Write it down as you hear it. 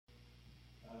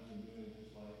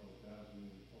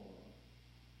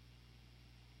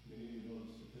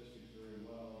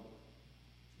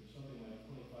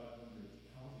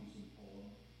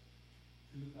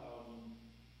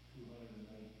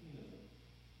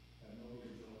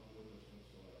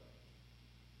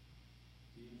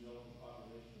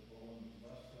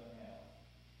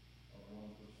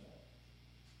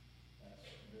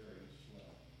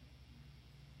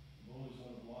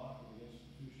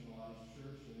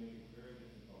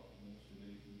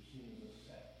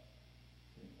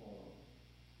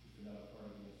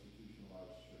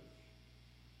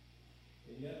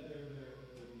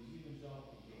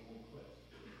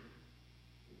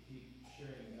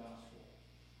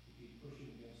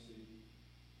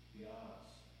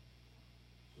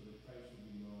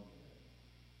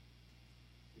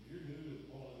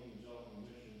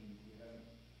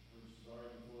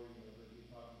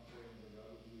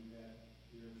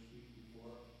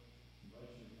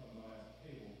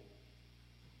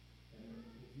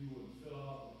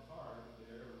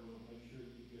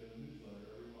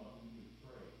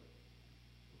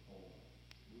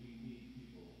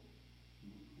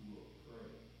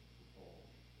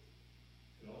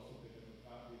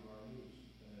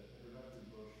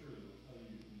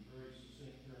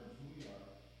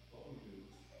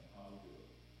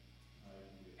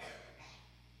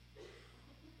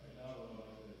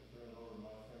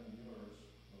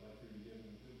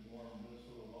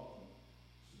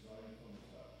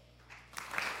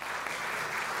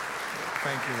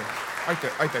Thank you.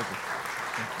 I take it.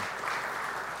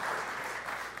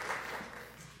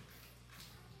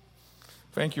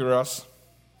 Thank you, Russ.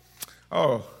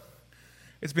 Oh,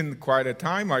 it's been quite a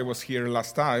time. I was here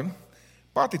last time,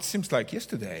 but it seems like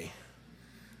yesterday.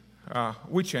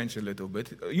 We changed a little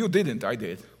bit. You didn't, I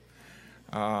did.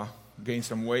 Gained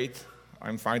some weight.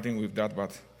 I'm fighting with that,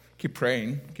 but keep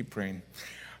praying.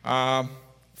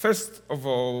 First of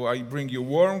all, I bring you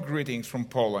warm greetings from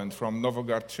Poland, from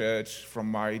Nowogard Church,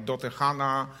 from my daughter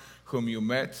Hannah, whom you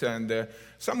met, and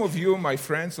some of you, my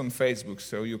friends on Facebook,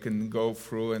 so you can go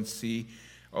through and see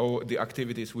all the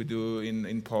activities we do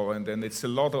in Poland. And it's a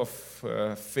lot of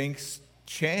things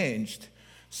changed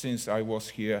since I was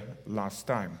here last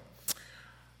time.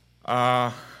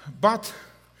 But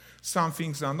some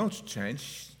things are not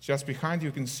changed. Just behind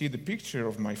you can see the picture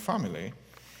of my family.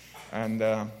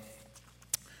 And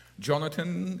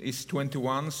Jonathan is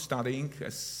 21, studying,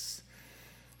 as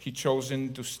he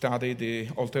chosen to study the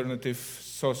alternative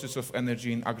sources of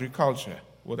energy in agriculture,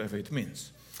 whatever it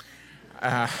means.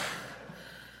 And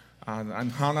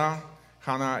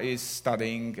Hannah is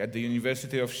studying at the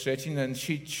University of Szczecin, and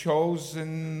she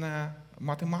chosen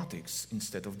mathematics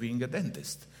instead of being a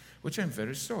dentist, which I'm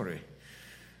very sorry.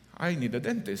 I need a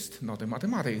dentist, not a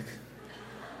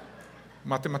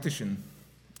mathematician.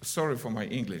 Sorry for my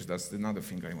English, that's another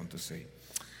thing I want to say.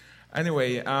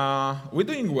 Anyway, we're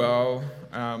doing well.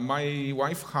 My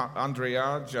wife,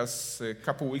 Andrea, just a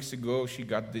couple weeks ago, she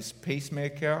got this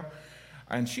pacemaker,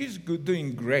 and she's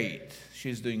doing great.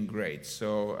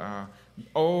 So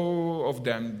all of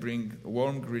them bring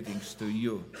warm greetings to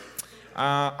you.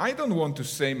 I don't want to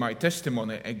say my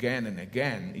testimony again and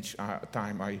again each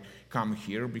time I come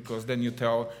here, because then you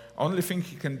tell, only thing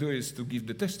he can do is to give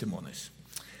the testimonies.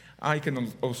 I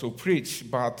can also preach,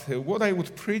 but what I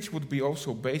would preach would be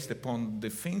also based upon the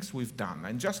things we've done.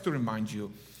 And just to remind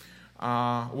you,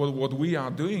 what we are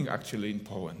doing actually in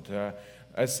Poland.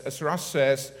 As Russ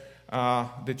says,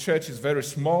 the church is very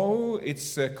small.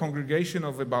 It's a congregation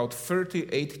of about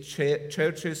 38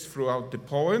 churches throughout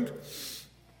Poland.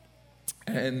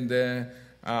 And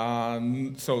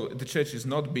so the church is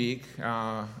not big.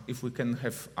 If we can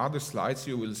have other slides,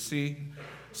 you will see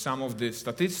some of the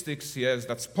statistics. Yes,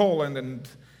 that's Poland, and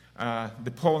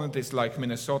the Poland is like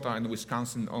Minnesota and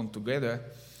Wisconsin all together,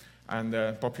 and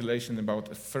population about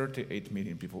 38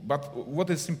 million people. But what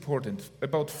is important,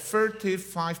 about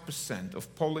 35%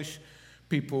 of Polish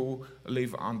people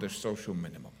live under social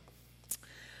minimum.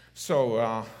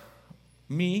 So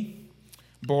me,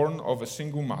 born of a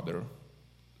single mother,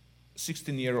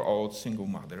 16-year-old single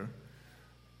mother,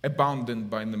 abandoned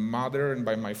by the mother and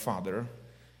by my father,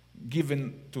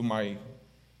 given to my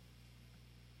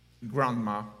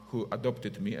grandma, who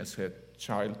adopted me as her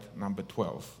child number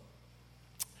 12.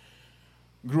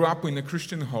 Grew up in a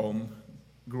Christian home,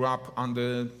 grew up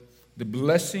under the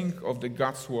blessing of the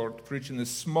God's word, preached in a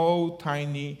small,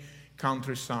 tiny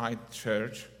countryside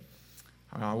church.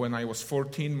 When I was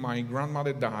 14, my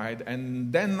grandmother died,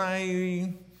 and then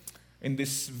in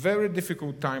this very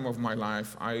difficult time of my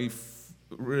life, I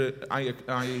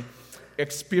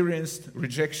experienced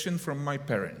rejection from my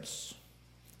parents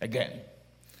again,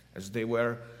 as they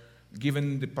were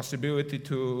given the possibility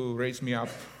to raise me up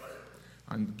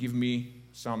and give me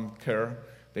some care.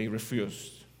 They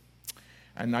refused,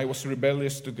 and I was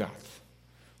rebellious to God,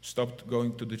 stopped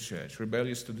going to the church,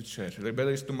 rebellious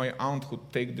to my aunt who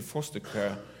take the foster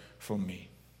care for me.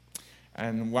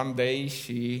 And one day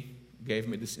she gave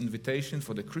me this invitation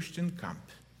for the Christian camp,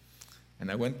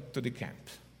 and I went to the camp.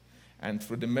 And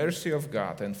through the mercy of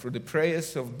God and through the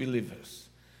prayers of believers,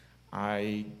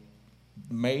 I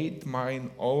made my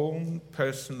own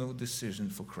personal decision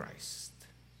for Christ.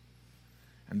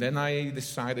 And then I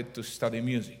decided to study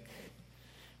music.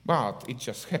 But it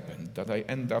just happened that I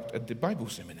ended up at the Bible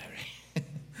seminary.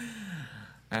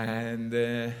 And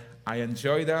I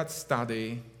enjoyed that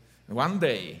study. One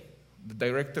day, the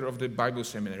director of the Bible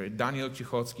seminary, Daniel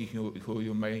Cichocki, who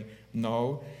you may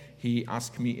know, he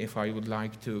asked me if I would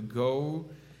like to go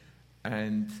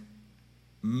and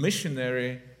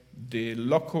missionary the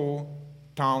local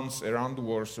towns around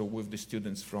Warsaw with the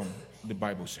students from the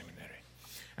Bible seminary.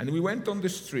 And we went on the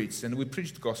streets and we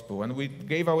preached gospel and we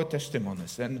gave our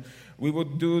testimonies and we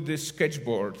would do the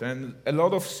sketchboard and a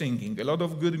lot of singing, a lot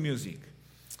of good music.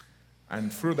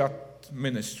 And through that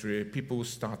ministry, people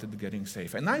started getting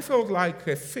saved. And I felt like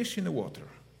a fish in the water.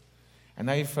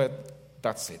 And I thought,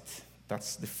 that's it.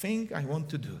 That's the thing I want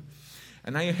to do.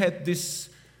 And I had this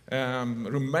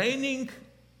remaining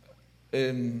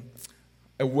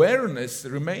awareness,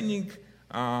 remaining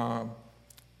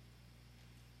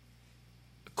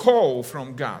call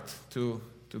from God to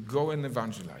to go and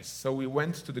evangelize. So we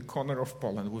went to the corner of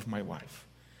Poland with my wife.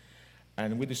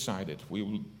 And we decided we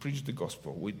will preach the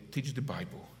gospel, we teach the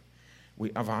Bible, we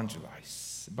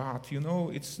evangelize. But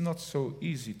it's not so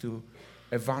easy to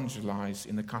evangelize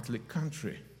in a Catholic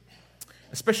country.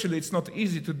 Especially it's not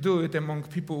easy to do it among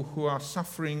people who are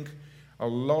suffering a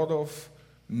lot of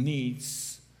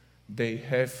needs they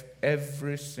have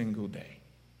every single day.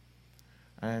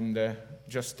 And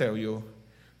just tell you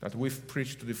that we've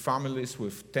preached to the families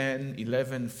with 10,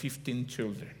 11, 15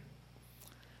 children.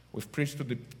 We've preached to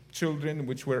the children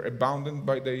which were abandoned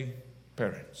by their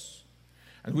parents.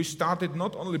 And we started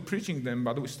not only preaching them,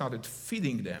 but we started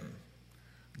feeding them,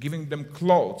 giving them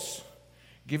clothes,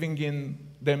 giving in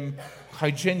them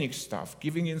hygienic stuff,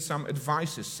 giving in some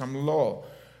advices, some law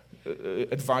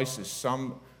advices,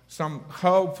 some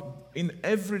help in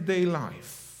everyday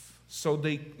life, so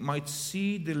they might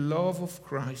see the love of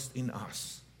Christ in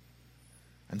us.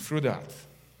 And through that,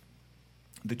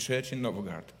 the church in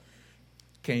Novogród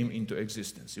came into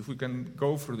existence. If we can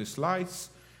go through the slides,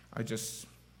 I just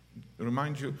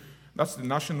remind you, that's the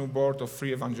National Board of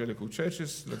Free Evangelical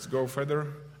Churches. Let's go further.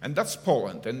 And that's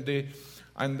Poland. And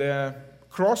the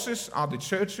crosses are the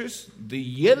churches. The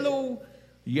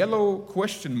yellow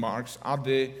question marks are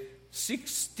the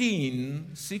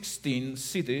 16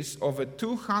 cities over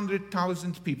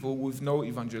 200,000 people with no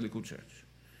evangelical church.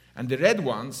 And the red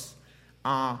ones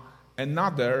are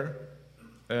another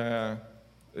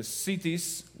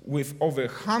cities with over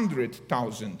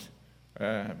 100,000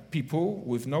 people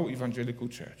with no evangelical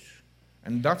church.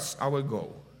 And that's our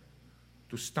goal,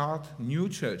 to start new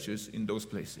churches in those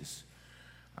places.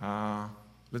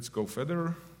 Let's go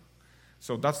further.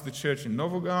 So that's the church in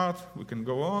Novogród. We can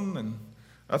go on, and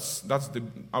that's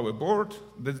our board.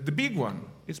 The big one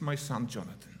is my son,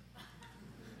 Jonathan.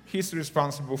 He's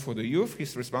responsible for the youth.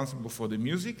 He's responsible for the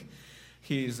music.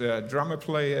 He's a drummer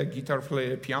player, guitar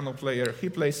player, piano player. He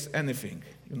plays anything,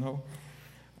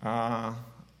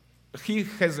 He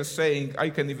has a saying, I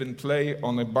can even play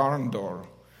on a barn door,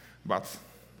 but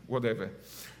whatever.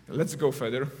 Let's go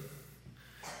further.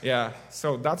 Yeah,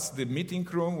 so that's the meeting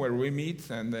room where we meet,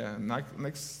 and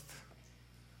next,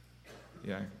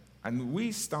 yeah. And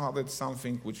we started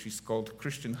something which is called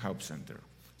Christian Help Center.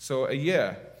 So a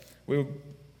year, we'll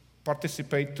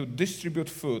participate to distribute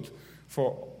food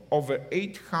for over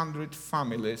 800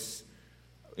 families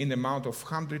in the amount of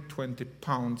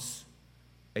 £120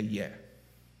 a year.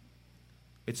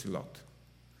 It's a lot.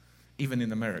 Even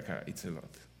in America, it's a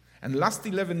lot. And last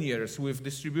 11 years, we've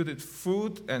distributed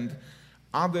food and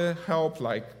other help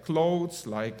like clothes,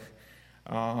 like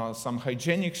some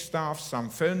hygienic stuff, some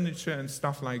furniture and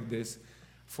stuff like this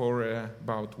for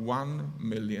about $1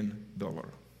 million.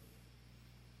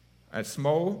 A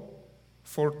small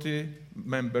 40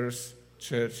 members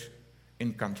church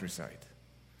in countryside.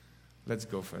 Let's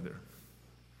go further.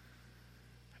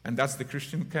 And that's the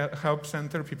Christian Help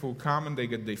Center. People come and they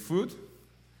get their food.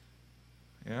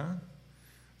 Yeah.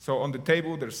 So on the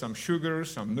table there's some sugar,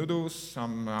 some noodles,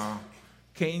 some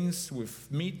canes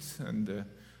with meat, and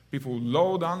people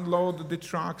unload the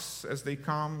trucks as they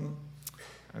come.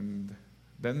 And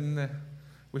then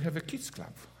we have a kids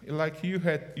club. Like you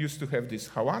used to have this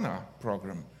Hawana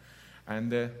program.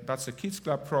 And that's a kids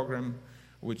club program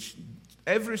which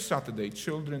every Saturday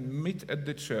children meet at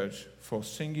the church for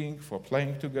singing, for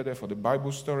playing together, for the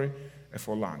Bible story, and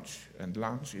for lunch. And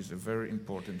lunch is a very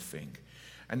important thing.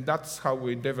 And that's how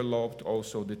we developed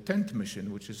also the tent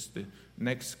mission, which is the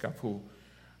next couple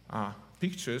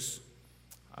pictures.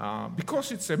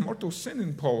 Because it's a mortal sin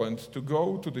in Poland to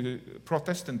go to the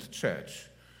Protestant church,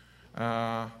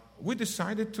 we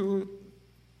decided to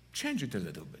change it a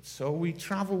little bit. So we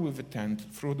travel with a tent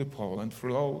throughout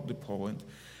Poland,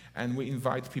 and we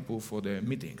invite people for their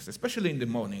meetings, especially in the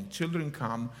morning. Children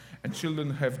come, and children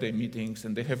have their meetings,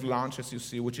 and they have lunch, as you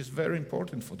see, which is very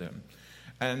important for them.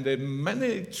 And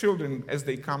many children, as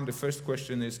they come, the first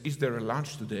question is there a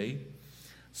lunch today?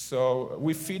 So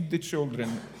we feed the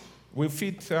children. We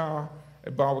feed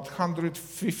about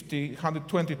 120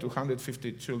 to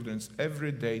 150 children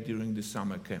every day during the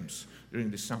summer camps, during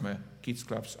the summer kids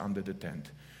clubs under the tent.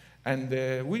 And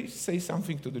we say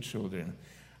something to the children.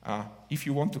 If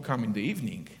you want to come in the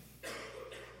evening,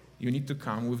 you need to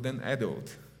come with an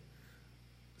adult.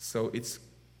 So it's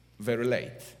very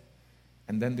late.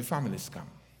 And then the families come.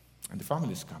 And the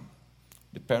families come.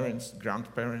 The parents,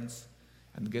 grandparents,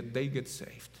 and they get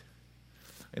saved.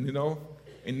 And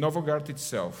in Novogród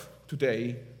itself,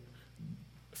 today,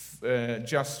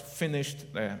 just finished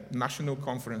a national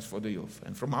conference for the youth.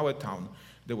 And from our town,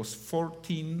 there was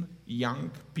 14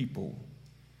 young people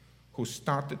who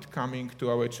started coming to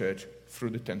our church through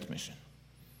the tent mission.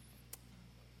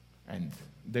 And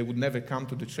they would never come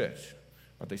to the church,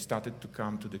 but they started to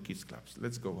come to the kids' clubs.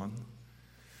 Let's go on.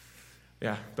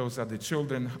 Yeah, those are the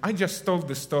children. I just told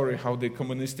the story how the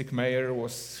communistic mayor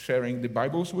was sharing the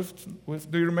Bibles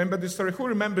with. Do you remember this story? Who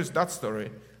remembers that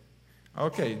story?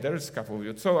 Okay, there's a couple of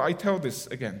you. So I tell this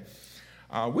again.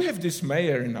 We have this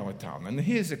mayor in our town, and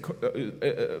he is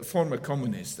a former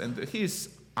communist, and he is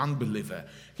unbeliever.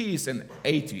 He is an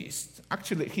atheist.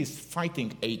 Actually, he's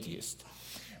fighting atheist.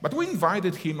 But we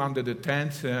invited him under the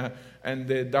tent, and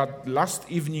that last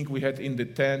evening we had in the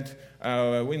tent,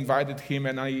 we invited him,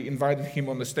 and I invited him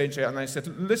on the stage, and I said,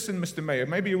 listen, Mr. Mayor,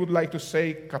 maybe you would like to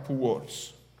say a couple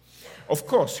words. Of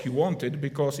course, he wanted,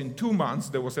 because in 2 months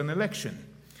there was an election.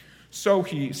 So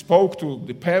he spoke to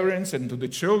the parents and to the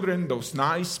children, those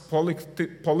nice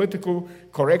political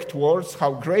correct words,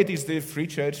 how great is the free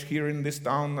church here in this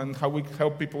town and how we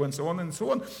help people and so on and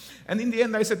so on. And in the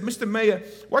end I said, Mr. Mayor,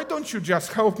 why don't you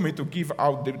just help me to give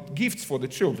out the gifts for the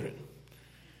children?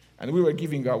 And we were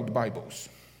giving out Bibles.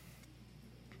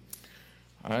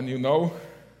 And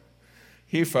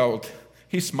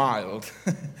he smiled,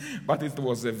 but it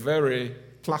was a very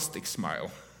plastic smile.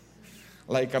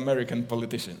 Like American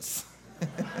politicians.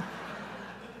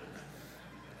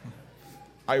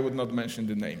 I would not mention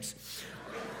the names.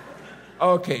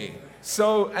 Okay,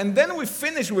 so, and then we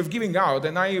finished with giving out,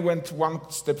 and I went one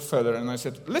step further, and I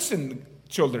said, listen,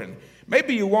 children,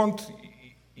 maybe you want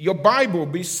your Bible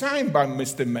be signed by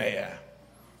Mr. Mayor.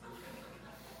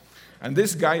 And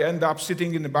this guy ended up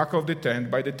sitting in the back of the tent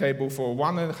by the table for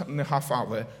 1.5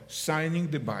 hours,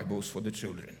 signing the Bibles for the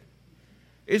children.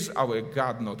 Is our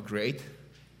God not great?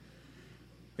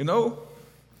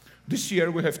 This year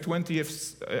we have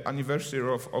 20th anniversary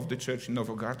of the church in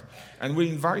Novogród, and we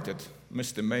invited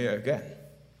Mr. Mayor again.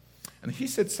 And he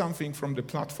said something from the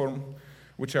platform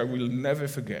which I will never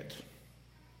forget.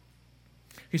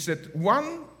 He said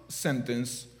one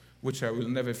sentence which I will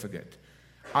never forget.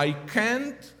 I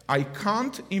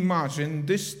can't imagine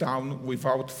this town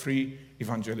without free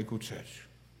evangelical church.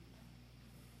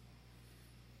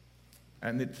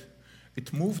 And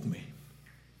it moved me.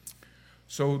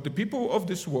 So the people of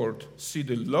this world see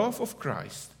the love of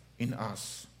Christ in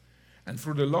us. And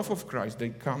through the love of Christ, they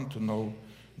come to know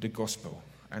the gospel.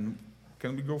 And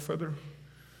can we go further?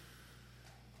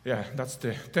 Yeah, that's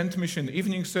the 10th mission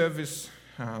evening service.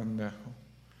 And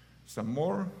some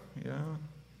more, yeah.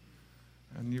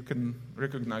 And you can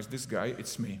recognize this guy,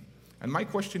 it's me. And my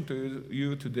question to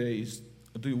you today is,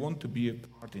 do you want to be a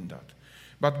part in that?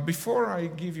 But before I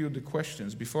give you the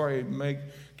questions, before I make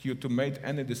you to make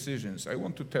any decisions, I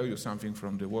want to tell you something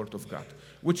from the Word of God,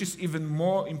 which is even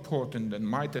more important than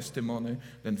my testimony,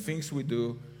 than things we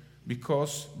do,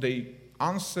 because the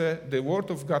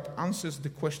Word of God answers the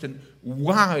question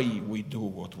why we do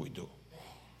what we do.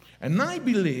 And I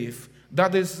believe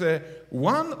that is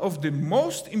one of the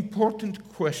most important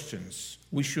questions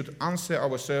we should answer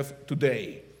ourselves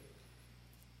today.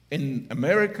 In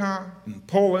America, in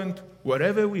Poland,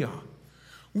 wherever we are.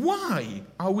 Why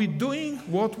are we doing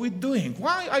what we're doing?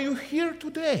 Why are you here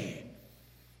today?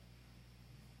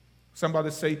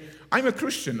 Somebody say, I'm a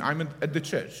Christian, I'm at the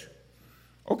church.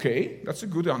 Okay, that's a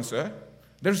good answer.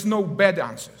 There's no bad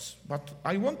answers. But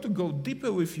I want to go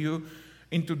deeper with you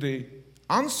into the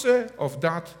answer of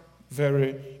that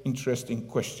very interesting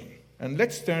question. And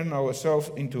let's turn ourselves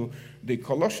into the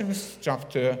Colossians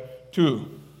chapter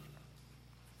 2.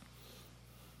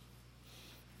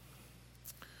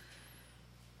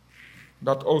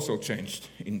 That also changed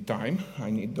in time. I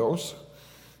need those.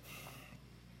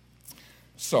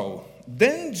 So,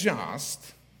 then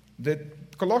just the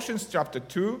Colossians chapter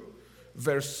 2,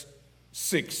 verse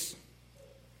 6.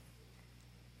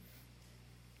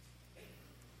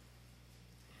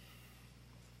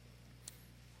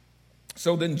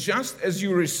 So then just as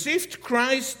you received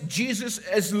Christ Jesus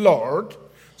as Lord,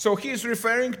 so he is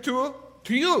referring to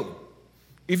you.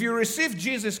 If you receive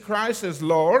Jesus Christ as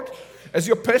Lord, as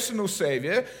your personal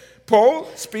Savior, Paul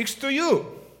speaks to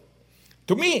you,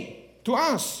 to me, to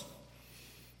us.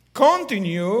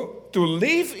 Continue to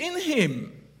live in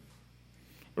Him,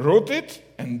 rooted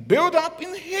and built up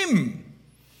in Him,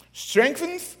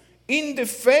 strengthened in the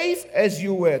faith as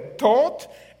you were taught,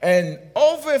 and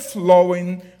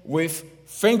overflowing with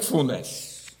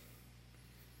thankfulness.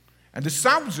 And the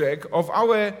subject of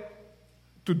our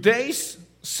today's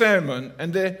sermon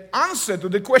and the answer to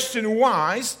the question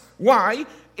why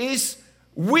is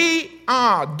we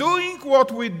are doing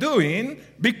what we're doing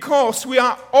because we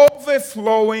are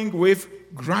overflowing with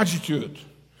gratitude,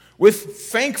 with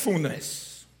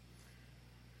thankfulness.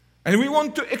 And we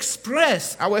want to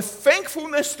express our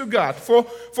thankfulness to God for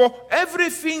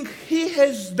everything He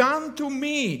has done to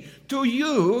me, to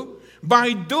you,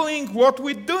 by doing what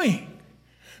we're doing.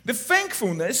 The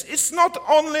thankfulness is not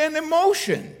only an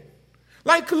emotion.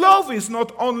 Like love is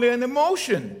not only an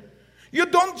emotion. You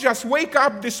don't just wake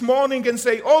up this morning and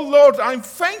say, "Oh Lord, I'm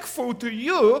thankful to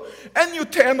you," and you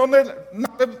turn on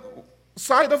another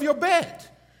side of your bed.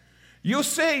 You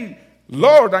say,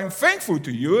 "Lord, I'm thankful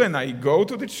to you," and I go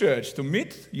to the church to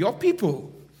meet your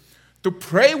people, to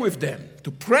pray with them,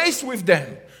 to praise with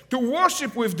them, to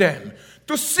worship with them,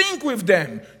 to sing with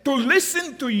them, to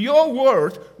listen to your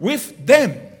word with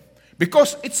them.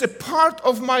 Because it's a part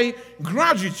of my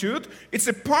gratitude, it's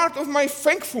a part of my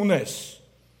thankfulness.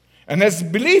 And as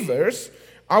believers,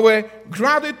 our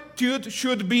gratitude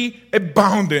should be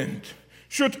abundant,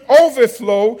 should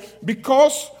overflow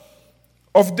because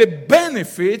of the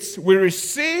benefits we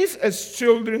receive as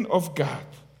children of God.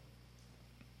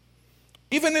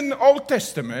 Even in the Old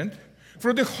Testament,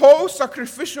 through the whole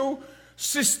sacrificial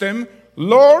system,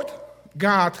 Lord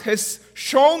God has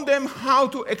shown them how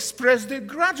to express their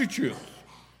gratitude.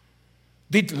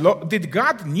 Did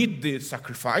God need the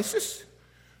sacrifices?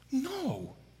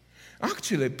 No.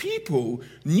 Actually, people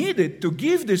needed to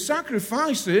give the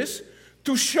sacrifices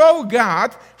to show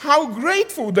God how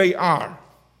grateful they are.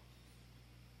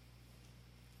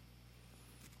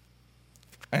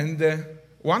 And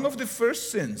one of the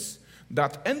first sins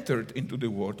that entered into the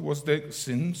world was the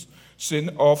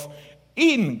sin of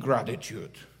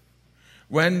ingratitude.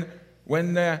 When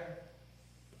Adam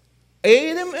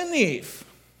and Eve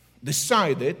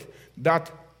decided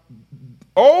that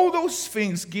all those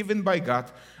things given by God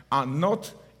are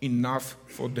not enough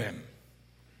for them.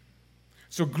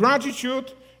 So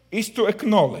gratitude is to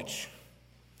acknowledge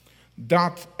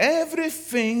that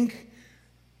everything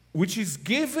which is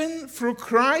given through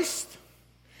Christ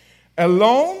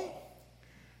alone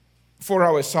for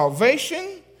our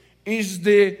salvation is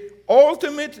the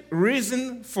ultimate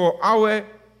reason for our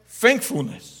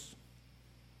thankfulness.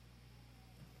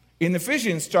 In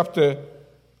Ephesians chapter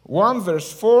 1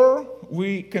 verse 4,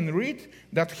 we can read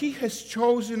that He has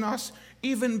chosen us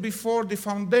even before the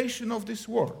foundation of this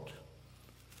world.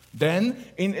 Then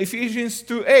in Ephesians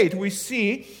 2:8 we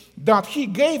see that He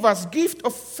gave us gift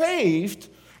of faith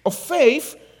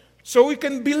so we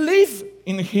can believe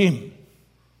in Him.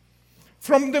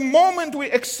 From the moment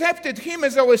we accepted Him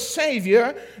as our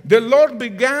Savior, the Lord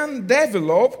began to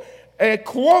develop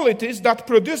qualities that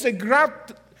produce a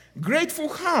grateful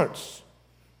hearts.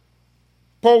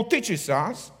 Paul teaches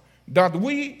us that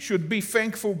we should be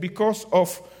thankful because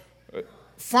of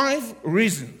 5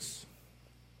 reasons.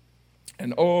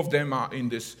 And all of them are in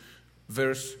this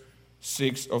verse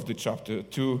 6 of the chapter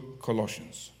 2,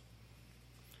 Colossians.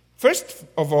 First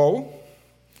of all,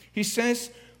 he says,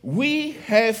 we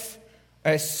have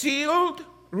a sealed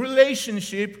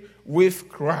relationship with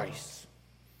Christ.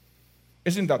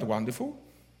 Isn't that wonderful?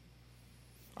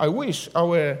 I wish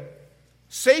our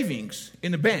savings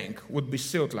in a bank would be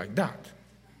sealed like that.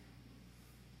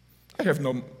 I have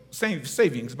no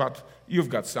savings, but you've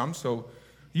got some, so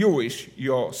you wish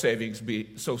your savings be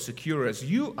so secure as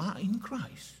you are in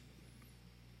Christ.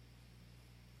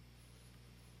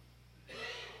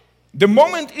 The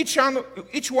moment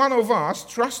each one of us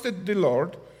trusted the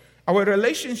Lord, our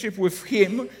relationship with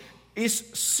Him is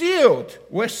sealed.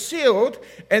 We're sealed,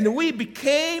 and we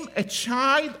became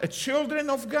children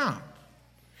of God.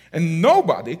 And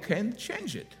nobody can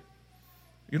change it.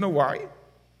 You know why?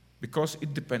 Because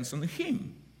it depends on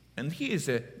Him. And He is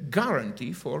a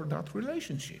guarantee for that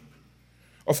relationship.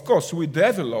 Of course, we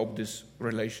develop this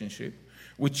relationship,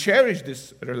 we cherish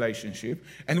this relationship,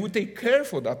 and we take care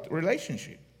for that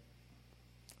relationship.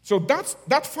 So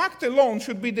that fact alone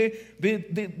should be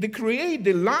the create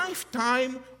the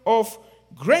lifetime of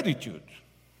gratitude.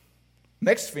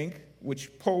 Next thing,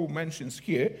 which Paul mentions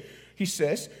here, he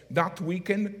says that we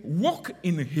can walk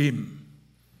in Him.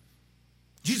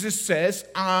 Jesus says,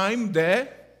 I'm the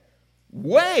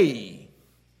way.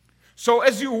 So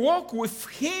as you walk with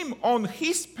Him on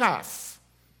His path,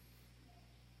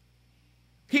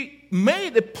 He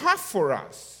made a path for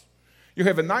us. You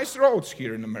have a nice roads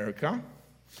here in America.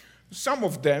 Some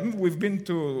of them, we've been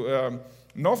to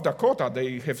North Dakota,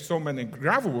 they have so many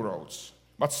gravel roads,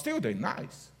 but still they're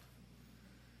nice.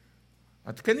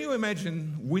 But can you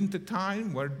imagine winter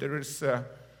time where there is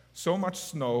so much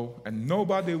snow and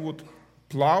nobody would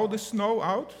plow the snow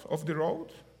out of the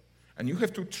road? And you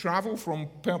have to travel from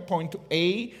point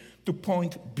A to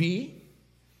point B?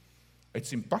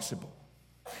 It's impossible.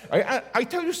 I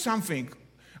tell you something.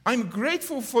 I'm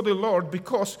grateful for the Lord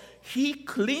because He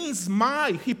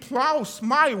He plows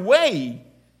my way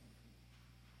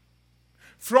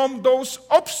from those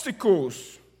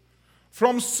obstacles,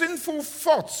 from sinful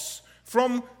thoughts,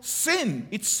 from sin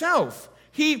itself.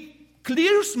 He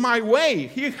clears my way.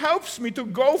 He helps me to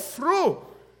go through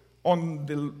on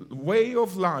the way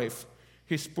of life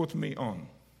He's put me on.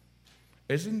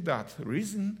 Isn't that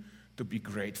reason to be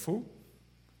grateful?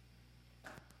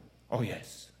 Oh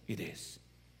yes, it is.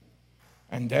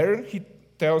 And there he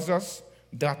tells us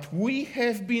that we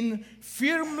have been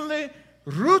firmly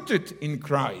rooted in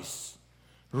Christ.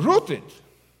 Rooted.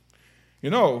 You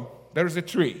know, there's a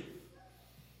tree.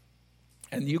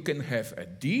 And you can have a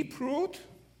deep root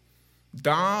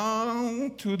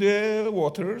down to the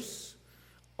waters,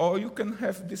 or you can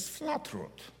have this flat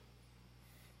root.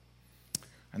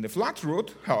 And the flat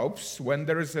root helps when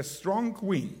there is a strong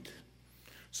wind.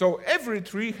 So every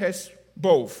tree has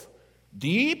both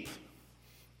deep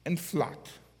and flat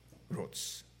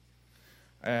roots.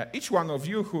 Each one of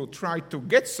you who tried to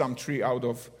get some tree out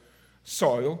of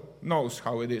soil knows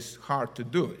how it is hard to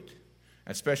do it,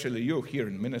 especially you here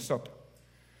in Minnesota.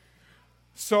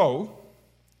 So,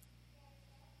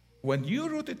 when you're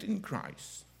rooted in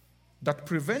Christ, that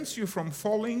prevents you from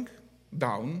falling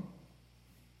down,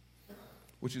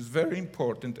 which is very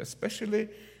important, especially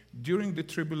during the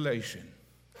tribulation,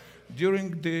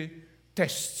 during the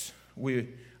tests we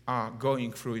are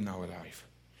going through in our life,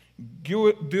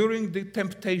 during the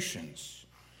temptations.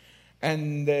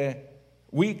 And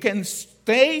we can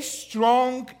stay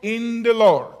strong in the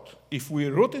Lord if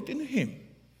we're rooted in Him.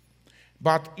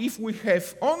 But if we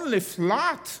have only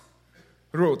flat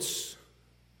roots,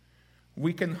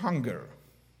 we can hunger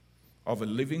of a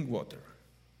living water.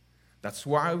 That's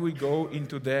why we go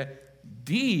into the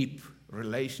deep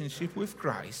relationship with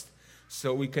Christ,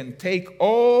 so we can take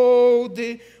all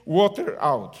the water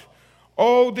out,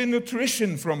 all the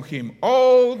nutrition from Him,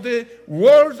 all the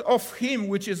word of Him,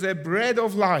 which is a bread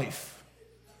of life.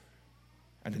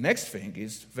 And the next thing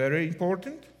is very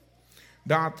important,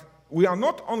 that we are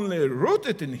not only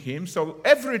rooted in Him, so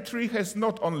every tree has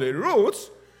not only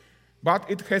roots, but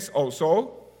it has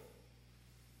also,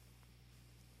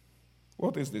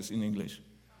 what is this in English?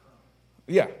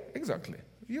 Yeah, exactly.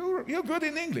 You're good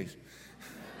in English.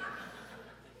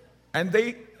 And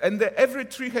every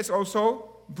tree has also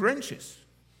branches.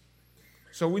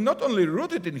 So we're not only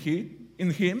rooted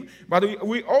in Him, but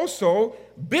we also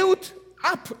built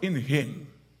up in Him.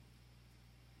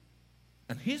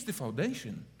 And He's the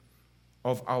foundation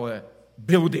of our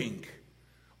building,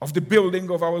 of the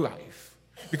building of our life.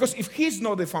 Because if He's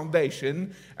not the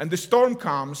foundation, and the storm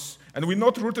comes, and we're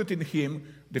not rooted in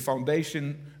Him, the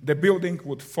foundation, the building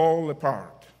would fall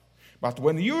apart. But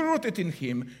when you're rooted in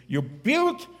Him, you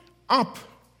build up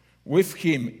with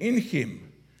Him, in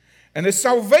Him. And the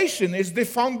salvation is the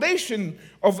foundation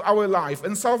of our life,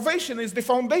 and salvation is the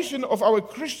foundation of our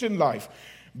Christian life.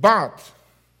 But,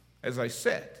 as I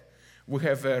said, we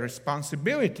have a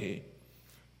responsibility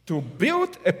to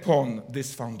build upon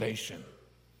this foundation.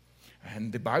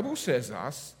 And the Bible says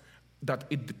us that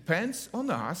it depends on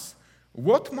us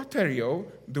what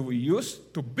material do we use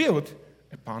to build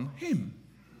upon Him.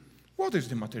 What is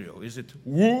the material? Is it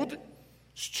wood,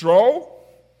 straw,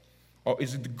 or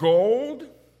is it gold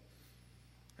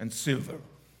and silver?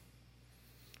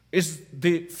 Is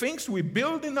the things we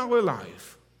build in our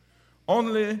life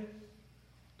only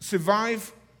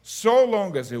survive so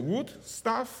long as the wood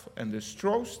stuff and the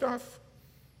straw stuff?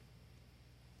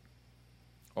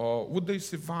 Or would they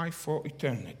survive for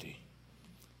eternity?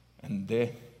 And the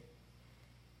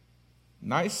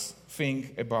nice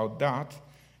thing about that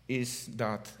is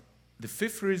that the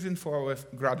fifth reason for our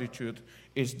gratitude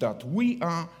is that we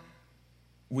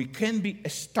can be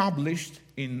established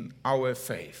in our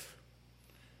faith.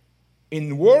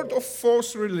 In world of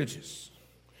false religions,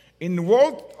 in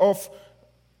world of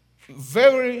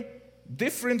very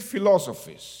different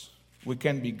philosophies, we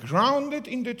can be grounded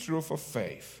in the truth of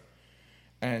faith.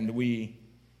 And we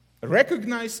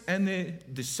recognize any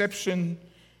deception,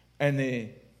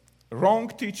 any wrong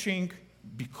teaching,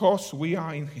 because we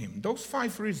are in Him. Those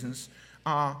 5 reasons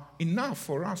are enough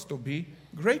for us to be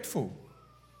grateful.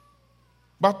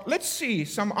 But let's see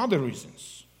some other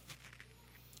reasons.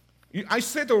 I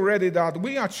said already that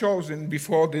we are chosen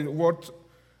before the world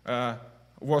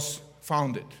was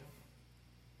founded.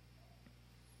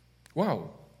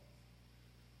 Wow.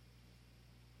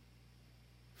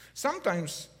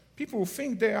 Sometimes people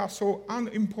think they are so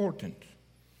unimportant.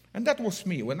 And that was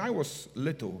me when I was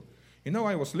little. You know,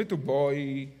 I was a little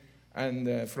boy, and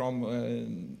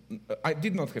I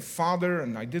did not have father,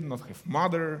 and I did not have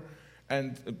mother,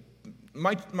 and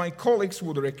my colleagues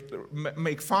would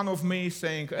make fun of me,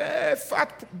 saying,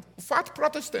 fat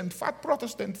Protestant, fat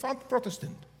Protestant, fat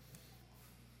Protestant.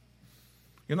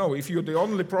 You know, if you're the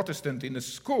only Protestant in a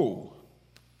school,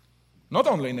 Not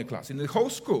only in a class, in the whole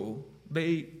school,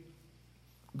 they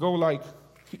go like,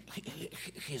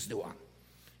 he's the one.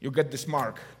 You get this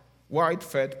mark, white,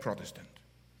 fat Protestant.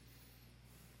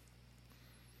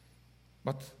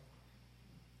 But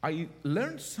I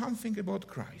learned something about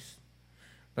Christ,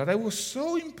 that I was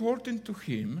so important to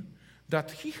him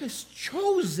that he has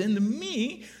chosen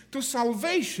me to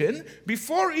salvation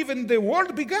before even the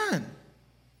world began.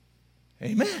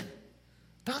 Amen.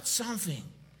 That's something.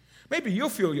 Maybe you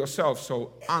feel yourself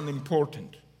so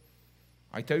unimportant.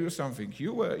 I tell you something,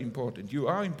 you were important. You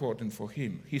are important for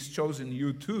him. He's chosen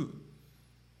you too.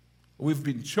 We've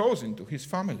been chosen to his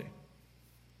family.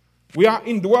 We are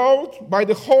indwelt by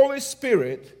the Holy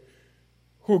Spirit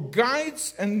who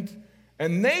guides and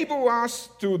enables us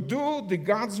to do the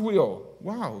God's will.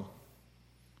 Wow.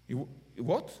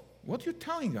 What? What are you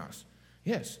telling us?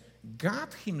 Yes,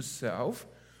 God himself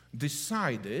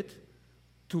decided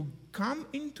to come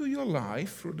into your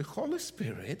life through the Holy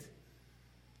Spirit,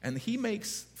 and he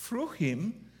makes through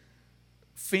him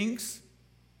things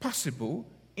possible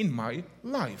in my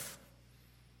life.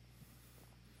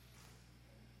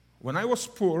 When I was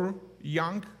poor,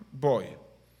 young boy,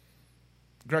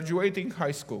 graduating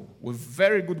high school with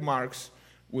very good marks,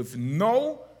 with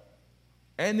no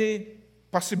any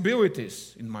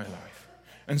possibilities in my life,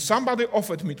 and somebody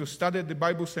offered me to study at the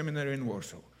Bible seminary in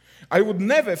Warsaw, I would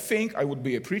never think I would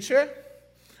be a preacher.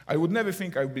 I would never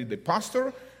think I would be the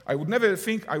pastor. I would never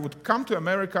think I would come to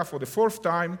America for the fourth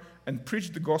time and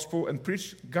preach the gospel and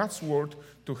preach God's word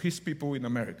to his people in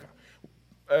America.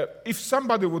 If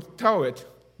somebody would tell it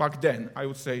back then, I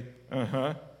would say,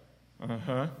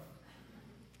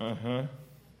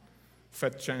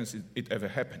 fat chance it ever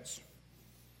happens.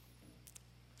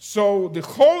 So the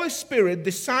Holy Spirit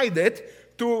decided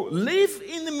to live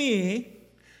in me,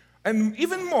 and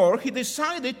even more, he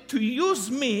decided to use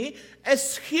me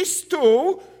as his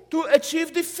tool to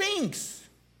achieve the things.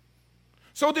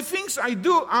 So the things I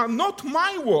do are not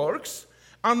my works,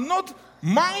 are not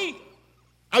my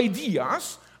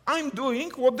ideas. I'm doing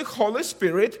what the Holy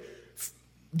Spirit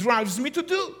drives me to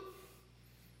do.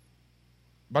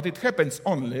 But it happens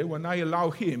only when I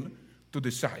allow him to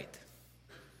decide.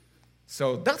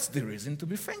 So that's the reason to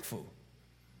be thankful.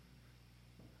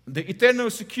 The eternal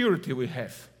security we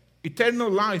have, eternal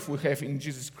life we have in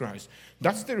Jesus Christ,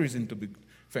 that's the reason to be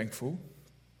thankful.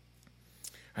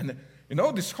 And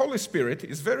this Holy Spirit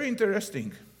is very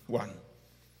interesting one.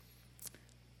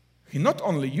 He not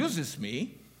only uses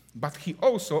me, but he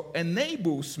also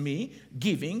enables me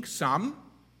giving some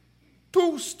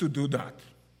tools to do that.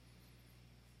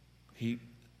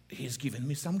 He's given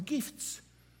me some gifts.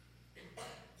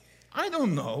 I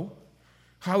don't know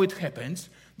how it happens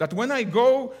that when I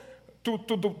go to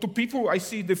people I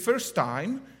see the first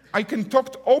time, I can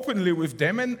talk openly with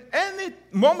them, and any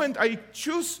moment I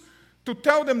choose to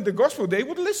tell them the gospel, they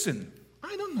would listen.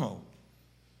 I don't know.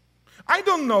 I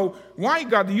don't know why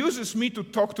God uses me to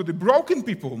talk to the broken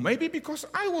people. Maybe because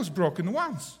I was broken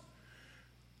once.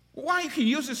 Why he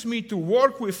uses me to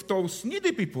work with those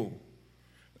needy people.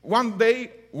 One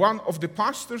day, one of the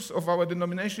pastors of our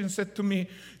denomination said to me,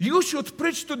 "You should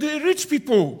preach to the rich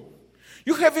people.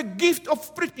 You have a gift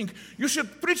of preaching. You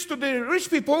should preach to the rich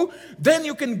people, then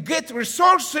you can get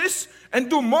resources and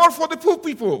do more for the poor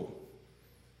people."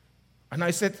 And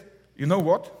I said, you know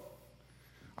what?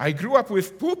 I grew up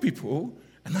with poor people,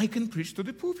 and I can preach to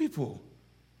the poor people.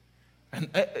 And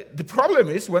the problem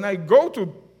is, when I go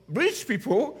to rich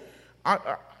people,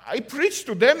 I preach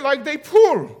to them like they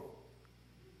poor.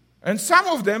 And some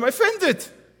of them offended.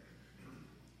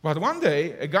 But one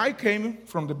day, a guy came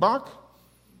from the back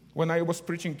when I was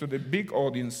preaching to the big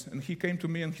audience, and he came to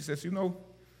me and he says,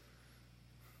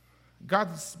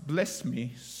 God's blessed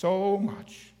me so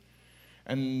much.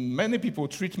 And many people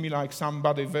treat me like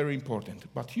somebody very important.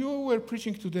 But you were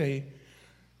preaching today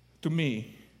to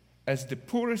me as the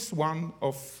poorest one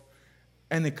of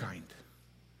any kind.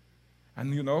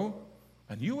 And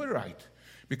and you were right.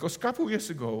 Because a couple years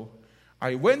ago,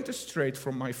 I went straight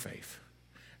from my faith.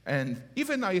 And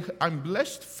even I'm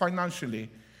blessed financially,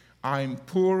 I'm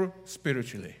poor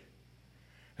spiritually.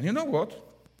 And you know what?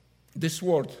 This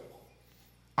world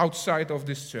outside of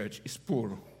this church is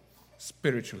poor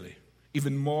spiritually,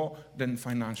 even more than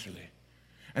financially.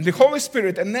 And the Holy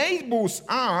Spirit enables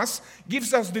us,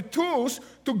 gives us the tools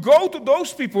to go to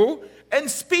those people and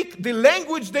speak the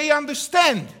language they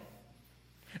understand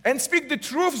and speak the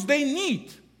truths they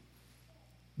need.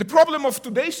 The problem of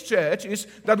today's church is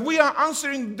that we are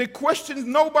answering the questions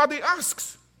nobody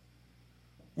asks.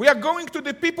 We are going to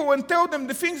the people and tell them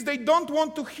the things they don't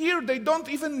want to hear, they don't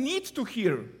even need to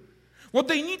hear. What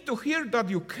they need to hear, that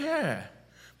you care,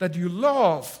 that you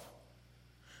love,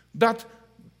 that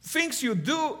things you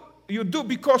do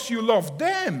because you love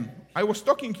them. I was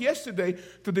talking yesterday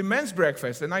to the men's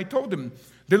breakfast, and I told them,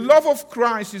 the love of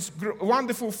Christ is a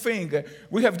wonderful thing.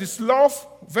 We have this love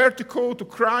vertical to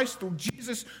Christ, to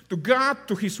Jesus, to God,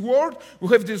 to His Word. We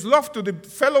have this love to the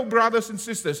fellow brothers and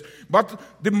sisters. But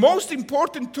the most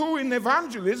important tool in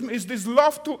evangelism is this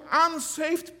love to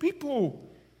unsaved people.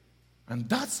 And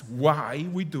that's why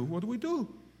we do what we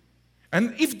do.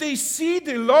 And if they see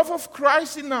the love of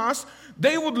Christ in us,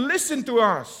 they would listen to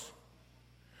us.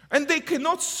 And they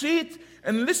cannot sit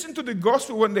and listen to the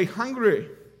gospel when they're hungry.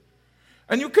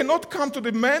 And you cannot come to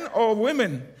the man or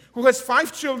woman who has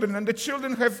 5 children and the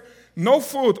children have no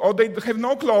food or they have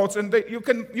no clothes, and you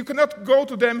cannot go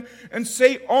to them and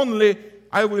say only,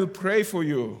 I will pray for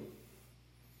you.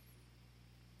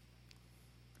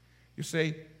 You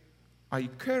say, I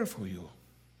care for you.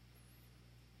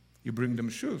 You bring them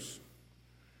shoes.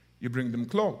 You bring them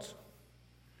clothes.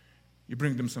 You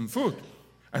bring them some food.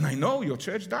 And I know your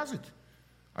church does it.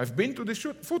 I've been to the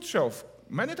food shelf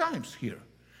many times here.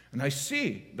 And I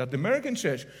see that the American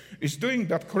church is doing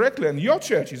that correctly, and your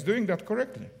church is doing that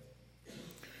correctly.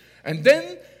 And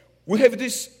then we have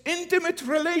this intimate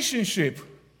relationship,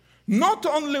 not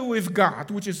only with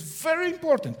God, which is very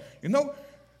important. You know,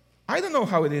 I don't know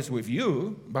how it is with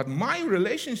you, but my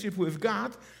relationship with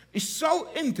God is so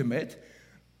intimate.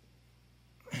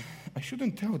 I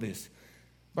shouldn't tell this,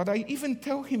 but I even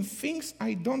tell him things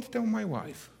I don't tell my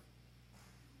wife.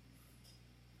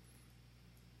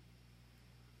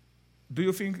 Do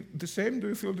you think the same? Do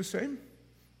you feel the same?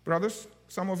 Brothers,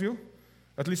 some of you?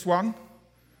 At least one?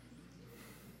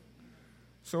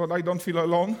 So that I don't feel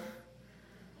alone?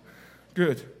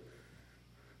 Good.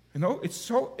 You know, it's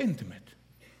so intimate.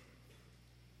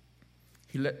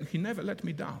 He never let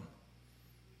me down.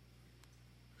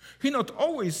 He not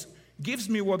always gives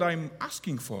me what I'm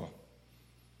asking for.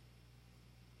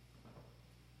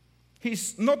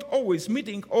 He's not always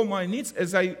meeting all my needs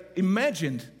as I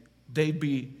imagined they'd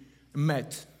be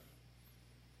met.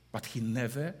 But he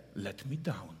never let me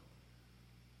down.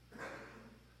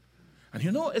 And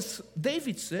you know, as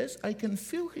David says, I can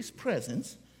feel his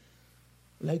presence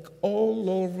like all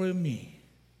over me.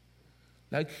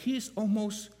 Like he's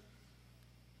almost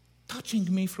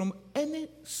touching me from any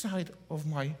side of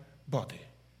my body.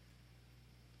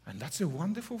 And that's a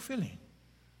wonderful feeling.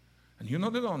 And you're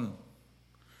not alone.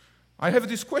 I have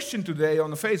this question today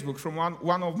on Facebook from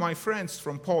one of my friends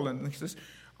from Poland. And he says,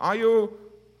 are you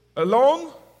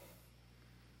alone?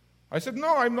 I said,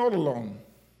 no, I'm not alone.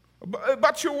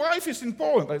 But your wife is in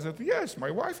Poland. I said, yes,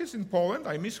 my wife is in Poland.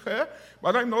 I miss her,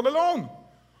 but I'm not alone.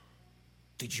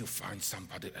 Did you find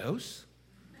somebody else?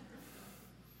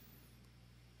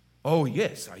 Oh,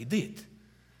 yes, I did.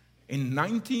 In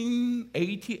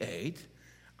 1988,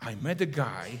 I met a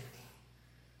guy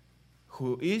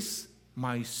who is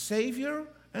my Savior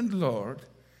and Lord,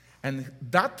 and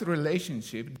that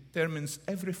relationship determines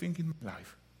everything in my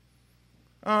life.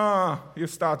 You're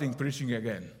starting preaching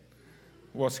again,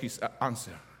 was his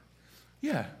answer.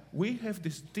 Yeah, we have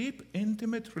this deep,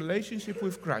 intimate relationship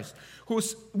with Christ,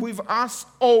 who's with us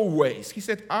always. He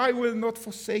said, I will not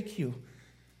forsake you.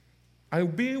 I'll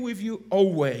be with you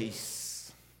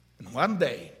always. And one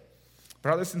day,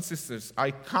 brothers and sisters,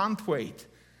 I can't wait.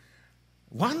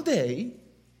 One day,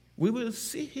 we will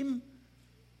see him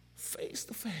face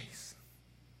to face.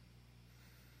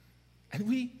 And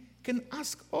we can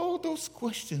ask all those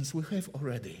questions we have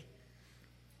already.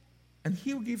 And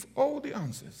he'll give all the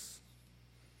answers.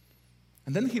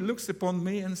 And then he looks upon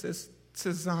me and says,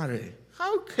 Cesare,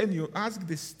 how can you ask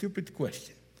this stupid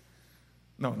question?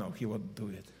 No, he won't do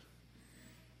it.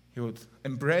 He would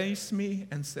embrace me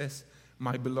and says,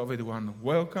 my beloved one,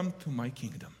 welcome to my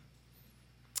kingdom.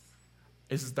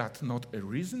 Is that not a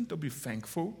reason to be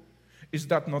thankful? Is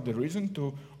that not the reason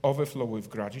to overflow with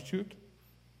gratitude?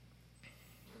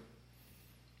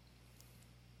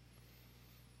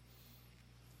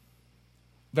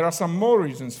 There are some more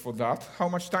reasons for that. How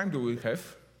much time do we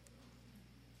have?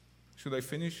 Should I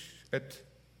finish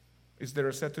is there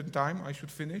a certain time I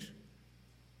should finish?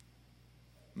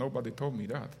 Nobody told me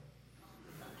that.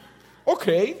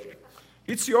 Okay,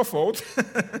 it's your fault.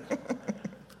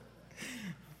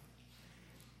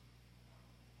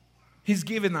 He's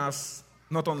given us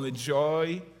not only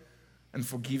joy and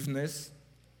forgiveness,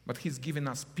 but he's given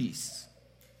us peace.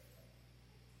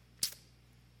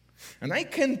 And I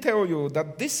can tell you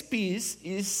that this peace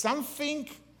is something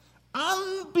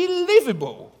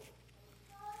unbelievable.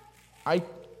 I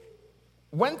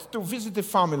went to visit a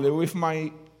family with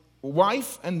my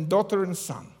wife and daughter and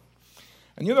son.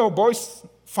 And you know, boys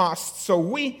fast, so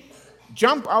we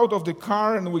jump out of the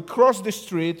car and we cross the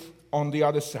street on the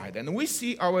other side. And we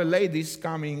see our ladies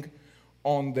coming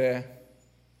on the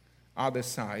other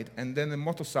side, and then a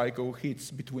motorcycle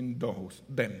hits between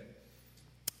them.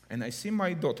 And I see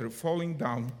my daughter falling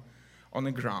down on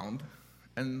the ground,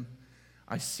 and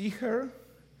I see her,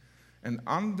 and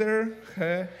under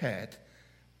her head,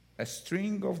 a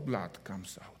string of blood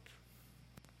comes out.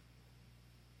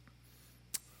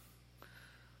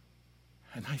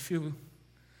 And I feel,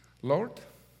 Lord,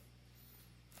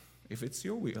 if it's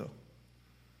your will,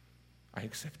 I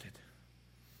accept it.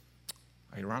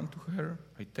 I run to her,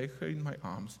 I take her in my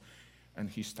arms, and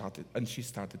she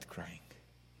started crying.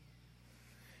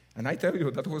 And I tell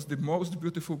you, that was the most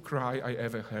beautiful cry I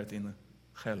ever heard in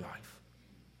her life.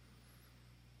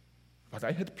 But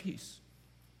I had peace.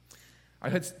 I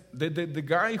had the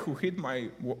guy who hit my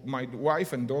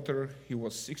wife and daughter. He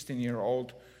was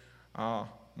 16-year-old,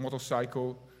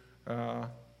 motorcycle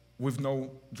with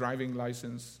no driving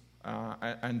license,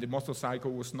 and the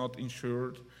motorcycle was not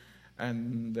insured,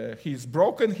 and he's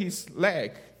broken his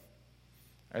leg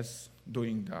as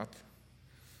doing that.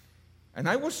 And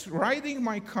I was riding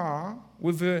my car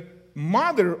with the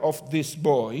mother of this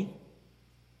boy,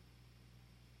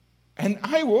 and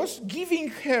I was giving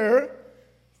her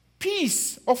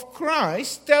peace of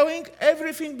Christ, telling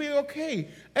everything be okay,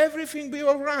 everything be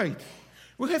all right.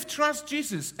 We have trust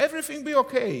Jesus, everything be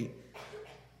okay.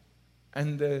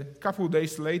 And a couple of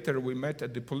days later, we met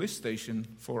at the police station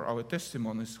for our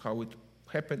testimonies, how it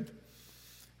happened.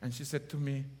 And she said to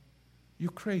me,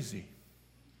 "You're crazy."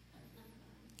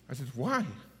 I said, "Why?"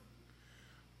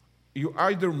 "You're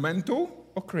either mental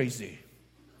or crazy."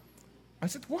 I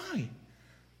said, "Why?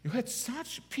 You had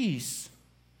such peace.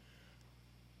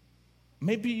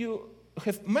 Maybe you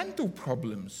have mental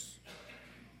problems.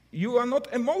 You are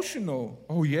not emotional."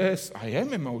 "Oh, yes, I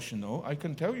am emotional, I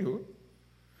can tell you.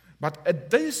 But at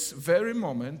this very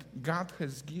moment, God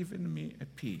has given me a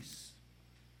peace.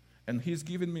 And He's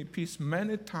given me peace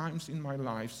many times in my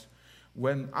life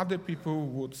when other people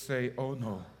would say, oh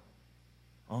no,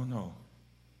 oh no.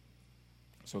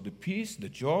 So the peace, the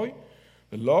joy,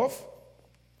 the love,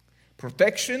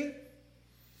 protection.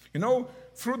 You know,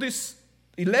 through this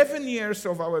 11 years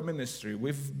of our ministry,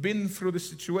 we've been through the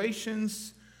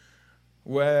situations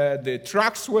where the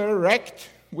trucks were wrecked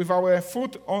with our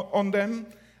foot on them.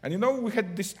 And you know, we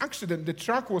had this accident, the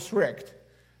truck was wrecked,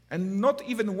 and not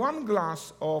even one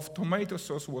glass of tomato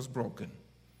sauce was broken.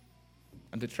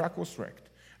 And the truck was wrecked.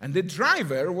 And the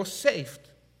driver was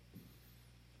saved.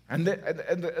 And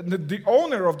the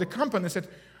owner of the company said,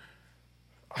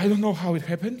 "I don't know how it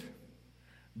happened,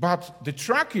 but the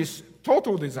truck is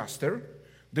total disaster,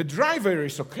 the driver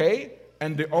is okay,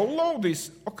 and the whole load is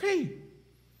okay."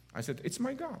 I said, "It's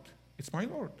my God, it's my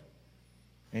Lord."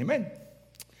 Amen.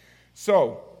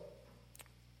 So,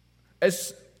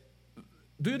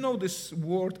 do you know this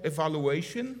word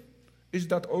evaluation? Is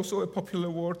that also a popular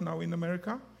word now in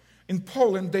America? In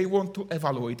Poland, they want to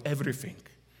evaluate everything.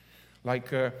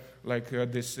 Like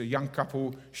this young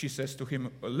couple, she says to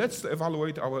him, "Let's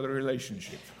evaluate our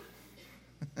relationship."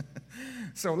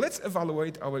 So let's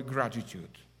evaluate our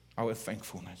gratitude, our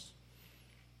thankfulness.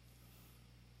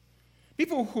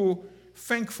 People who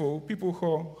thankful, people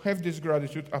who have this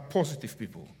gratitude are positive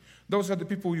people. Those are the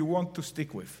people you want to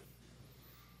stick with.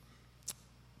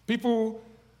 People,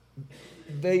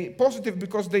 they positive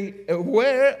because they are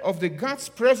aware of the God's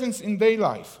presence in their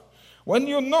life. When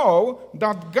you know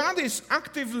that God is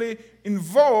actively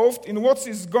involved in what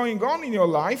is going on in your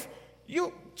life,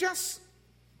 you just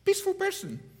peaceful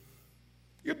person.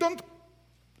 You don't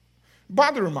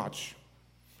bother much.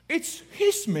 It's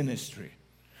His ministry.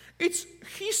 It's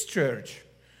His church.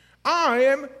 I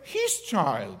am His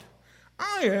child.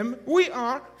 We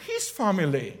are His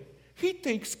family. He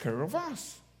takes care of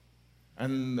us.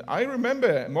 And I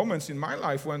remember moments in my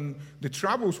life when the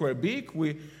troubles were big.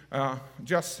 We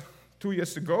just 2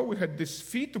 years ago, we had this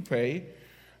fee to pay.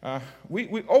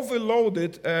 We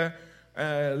overloaded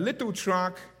a little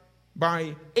truck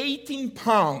by 18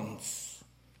 pounds.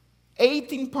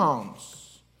 18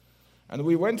 pounds. And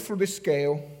we went through the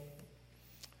scale,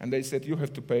 and they said, "You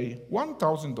have to pay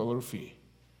 $1,000 fee."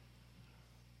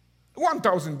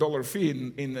 $1,000 fee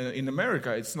in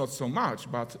America, it's not so much,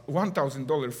 but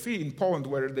 $1,000 fee in Poland,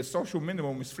 where the social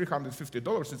minimum is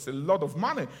 $350, it's a lot of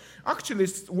money. Actually,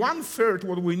 it's 1/3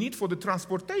 what we need for the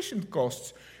transportation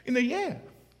costs in a year.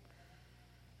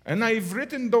 And I've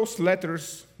written those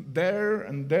letters there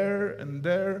and there and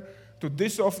there to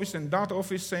this office and that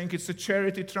office saying it's a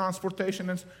charity transportation.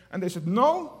 And they said,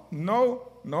 no,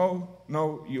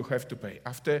 you have to pay.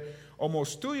 After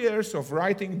almost 2 years of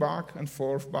writing back and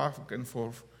forth,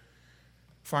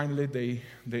 finally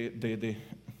they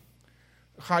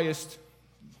highest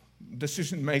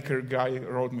decision maker guy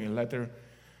wrote me a letter.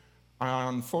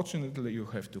 Unfortunately, you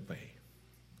have to pay.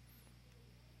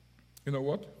 You know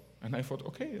what? And I thought,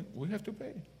 okay, we have to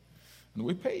pay. And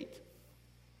we paid.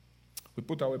 We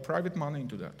put our private money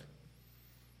into that.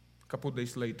 A couple of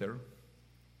days later,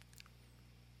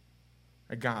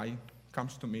 a guy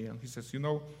comes to me and he says,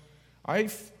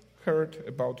 I've heard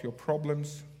about your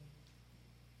problems.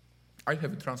 I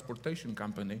have a transportation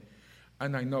company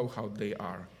and I know how they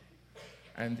are.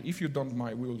 And if you don't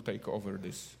mind, we will take over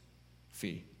this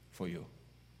fee for you.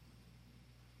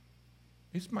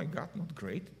 Is my God not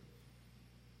great?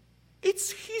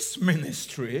 It's His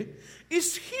ministry.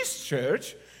 It's His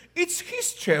church. It's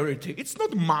His charity. It's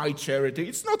not my charity.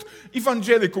 It's not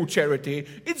evangelical charity.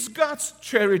 It's God's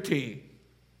charity.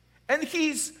 And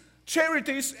His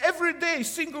charity is every day,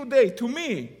 single day to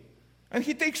me. And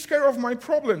He takes care of my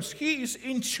problems. He is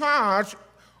in charge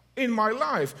in my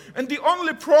life. And the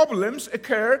only problems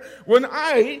occur when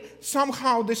I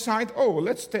somehow decide,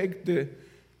 let's take the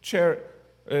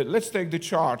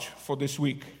charge for this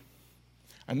week.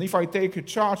 And if I take a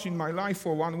charge in my life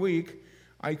for 1 week,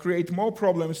 I create more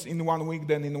problems in 1 week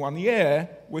than in 1 year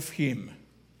with Him.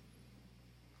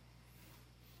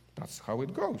 That's how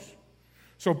it goes.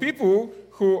 So people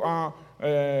who are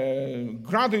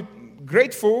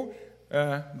grateful,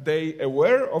 they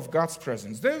aware of God's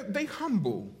presence. They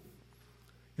humble.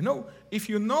 If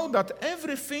you know that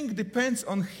everything depends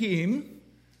on Him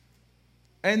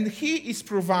and He is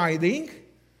providing,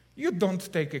 you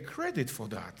don't take a credit for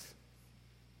that.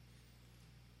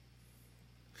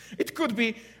 It could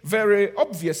be very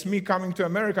obvious, me coming to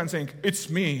America and saying, it's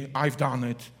me, I've done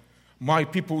it. My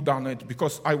people done it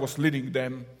because I was leading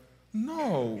them.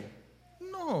 No,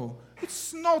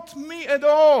 it's not me at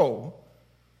all.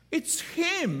 It's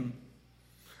Him.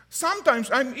 Sometimes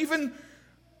I'm even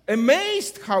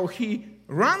amazed how He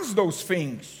runs those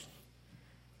things.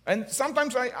 And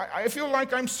sometimes I feel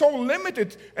like I'm so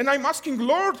limited and I'm asking,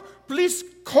 Lord, please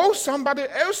call somebody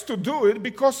else to do it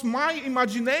because my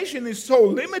imagination is so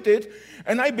limited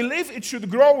and I believe it should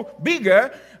grow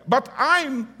bigger, but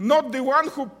I'm not the one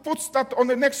who puts that on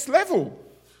the next level.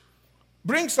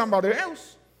 Bring somebody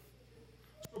else.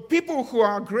 So people who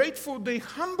are grateful, they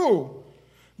humble.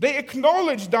 They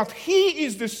acknowledge that He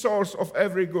is the source of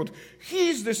every good. He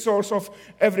is the source of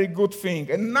every good thing.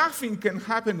 And nothing can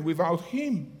happen without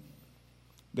Him.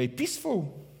 They're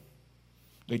peaceful.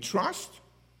 They trust.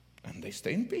 And they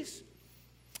stay in peace.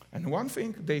 And one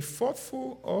thing, they're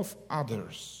thoughtful of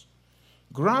others.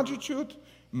 Gratitude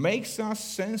makes us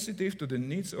sensitive to the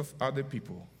needs of other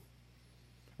people.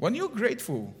 When you're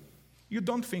grateful, you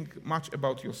don't think much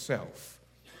about yourself.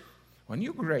 When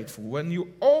you're grateful, when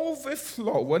you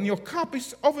overflow, when your cup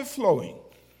is overflowing,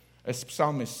 as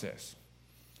psalmist says,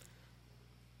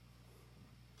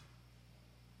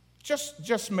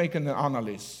 just make an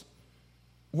analysis.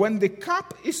 When the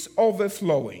cup is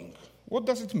overflowing, what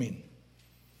does it mean?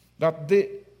 That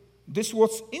this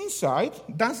what's inside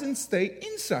doesn't stay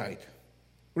inside.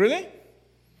 Really?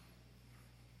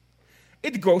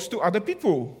 It goes to other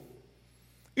people.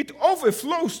 It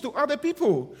overflows to other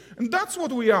people. And that's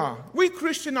what we are. We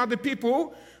Christian are the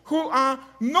people who are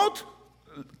not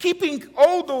keeping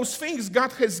all those things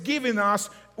God has given us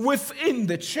within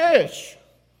the church.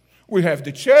 We have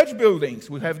the church buildings,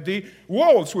 we have the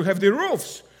walls, we have the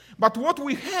roofs. But what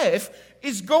we have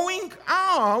is going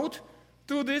out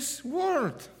to this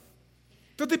world,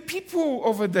 to the people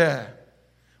over there.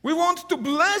 We want to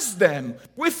bless them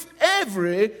with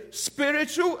every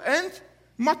spiritual and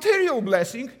material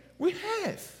blessing we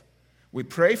have. We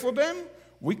pray for them,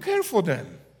 we care for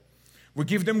them. We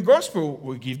give them gospel,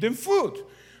 we give them food.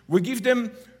 We give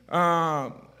them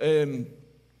our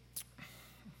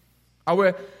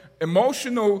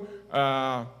emotional,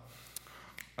 I'm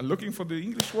looking for the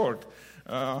English word.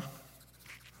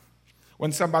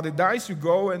 When somebody dies, you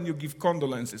go and you give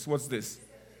condolences. What's this?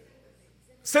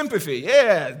 Sympathy.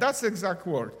 Yeah, that's the exact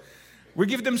word. We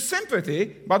give them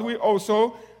sympathy, but we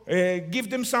also give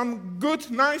them some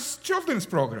good, nice children's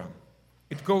program.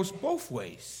 It goes both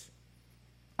ways.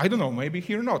 I don't know, maybe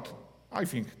here not. I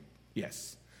think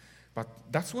yes. But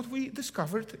that's what we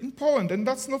discovered in Poland, and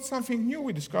that's not something new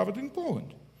we discovered in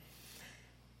Poland.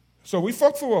 So we're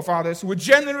thoughtful of others, we're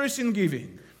generous in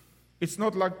giving. It's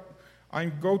not like I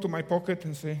go to my pocket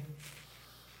and say,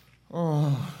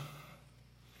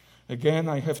 again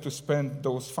I have to spend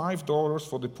those $5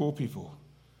 for the poor people.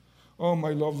 Oh,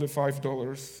 my lovely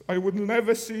 $5. I would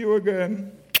never see you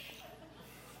again.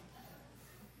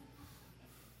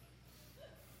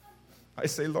 I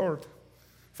say, Lord,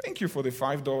 thank you for the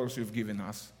 $5 you've given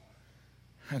us.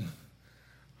 And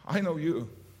I know you.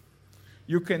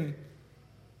 you can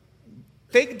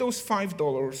take those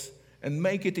 $5 and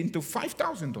make it into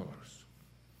 $5,000.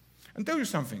 And tell you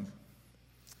something.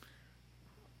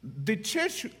 The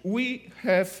church we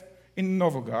have in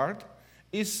Novogród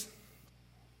is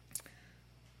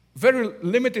very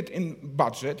limited in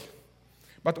budget,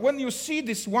 but when you see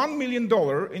this $1 million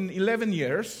in 11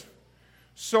 years,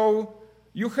 so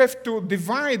you have to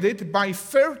divide it by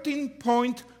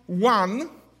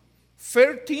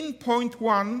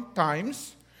 13.1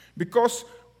 times, because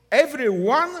every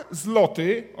 1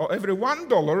 zloty or every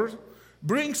 $1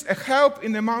 brings a help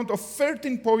in the amount of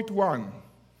 13.1.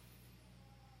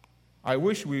 I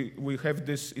wish we have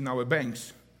this in our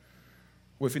banks.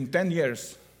 Within 10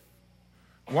 years,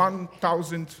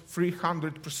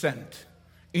 1,300%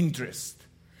 interest.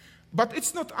 But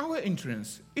it's not our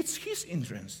interest, it's his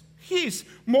interest. He's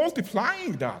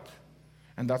multiplying that.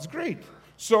 And that's great.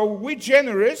 So we're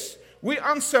generous, we're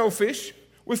unselfish,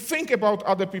 we think about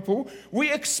other people,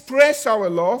 we express our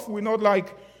love, we're not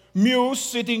like mules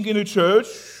sitting in a church.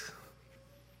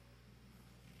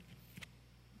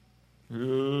 Yeah.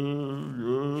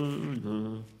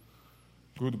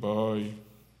 Goodbye.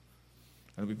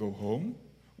 And we go home.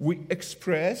 We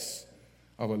express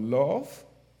our love,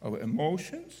 our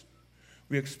emotions.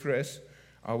 We express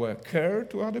our care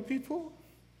to other people.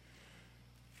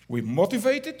 We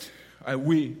motivate it.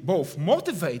 We both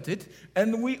motivate it,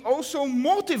 and we also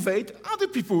motivate other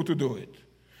people to do it.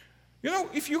 You know,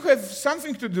 if you have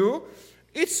something to do,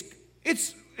 it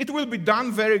will be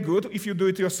done very good if you do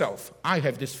it yourself. I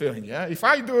have this feeling, yeah? If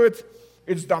I do it,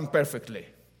 it's done perfectly.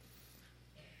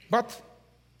 But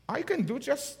I can do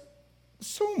just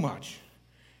so much.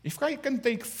 If I can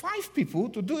take 5 people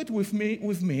to do it with me,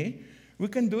 we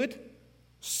can do it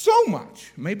so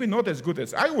much. Maybe not as good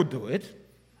as I would do it,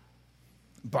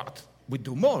 but we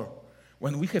do more.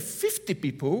 When we have 50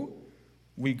 people,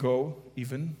 we go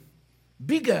even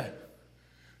bigger.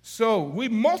 So we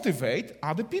motivate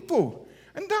other people.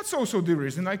 And that's also the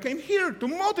reason I came here, to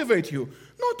motivate you,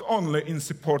 not only in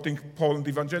supporting Poland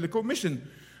Evangelical Mission.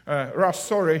 Russ,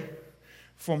 sorry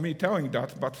for me telling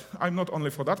that, but I'm not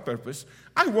only for that purpose.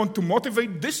 I want to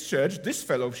motivate this church, this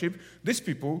fellowship, these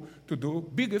people to do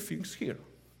bigger things here.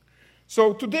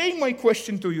 So today my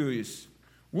question to you is,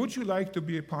 would you like to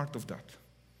be a part of that?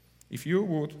 If you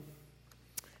would,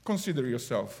 consider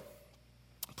yourself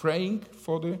praying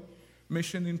for the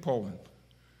mission in Poland,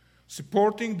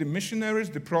 supporting the missionaries,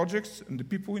 the projects, and the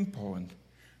people in Poland.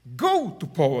 Go to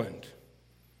Poland.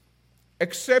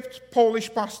 Accept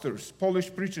Polish pastors, Polish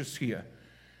preachers here,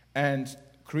 and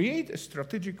create a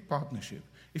strategic partnership.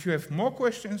 If you have more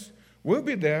questions, we'll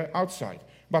be there outside.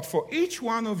 But for each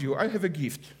one of you, I have a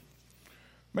gift.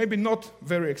 Maybe not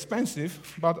very expensive,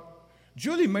 but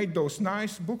Julie made those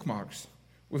nice bookmarks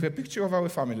with a picture of our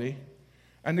family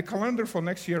and the calendar for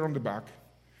next year on the back.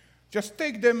 Just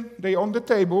take them, they're on the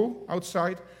table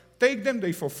outside. Take them,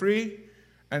 they're for free.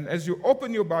 And as you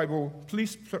open your Bible,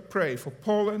 please pray for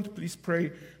Poland, please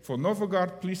pray for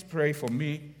Novogród, please pray for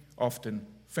me often.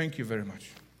 Thank you very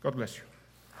much. God bless you.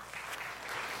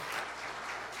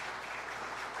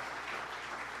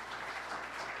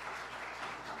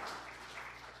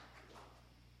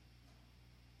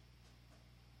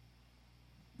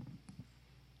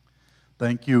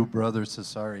 Thank you, Brother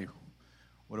Cesari.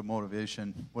 What a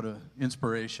motivation, what an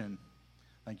inspiration.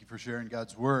 Thank you for sharing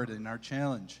God's word and our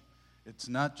challenge. It's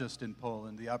not just in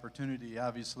Poland. The opportunity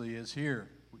obviously is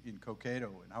here in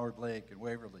Cokato, in Howard Lake, in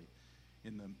Waverly,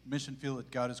 in the mission field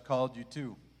that God has called you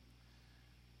to.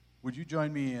 Would you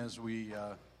join me as we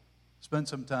spend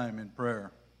some time in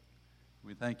prayer?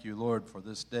 We thank you, Lord, for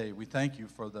this day. We thank you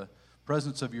for the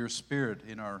presence of your Spirit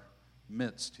in our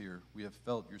midst here. We have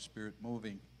felt your Spirit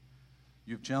moving.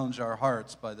 You've challenged our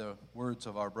hearts by the words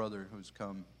of our brother who's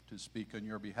come to speak on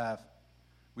your behalf.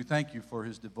 We thank you for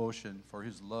his devotion, for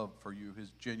his love for you, his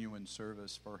genuine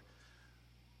service, for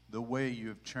the way you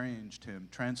have changed him,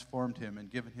 transformed him,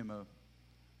 and given him a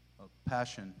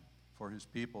passion for his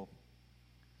people.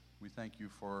 We thank you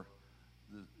for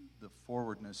the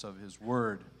forwardness of his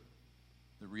word,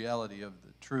 the reality of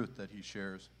the truth that he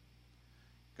shares.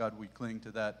 God, we cling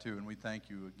to that too, and we thank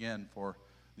you again for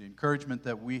the encouragement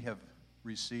that we have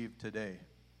received today.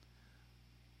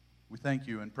 We thank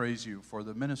you and praise you for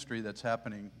the ministry that's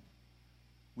happening.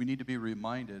 We need to be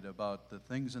reminded about the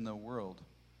things in the world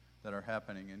that are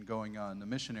happening and going on, the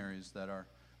missionaries that are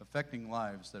affecting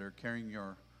lives, that are carrying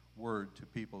your word to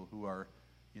people who are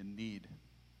in need,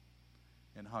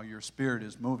 and how your Spirit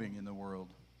is moving in the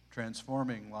world,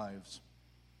 transforming lives,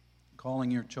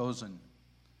 calling your chosen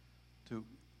to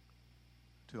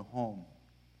home,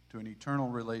 to an eternal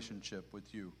relationship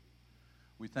with you.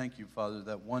 We thank you, Father,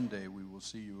 that one day we will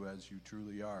see you as you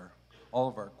truly are. All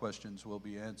of our questions will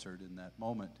be answered in that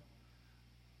moment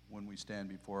when we stand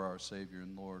before our Savior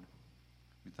and Lord.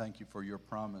 We thank you for your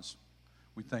promise.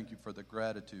 We thank you for the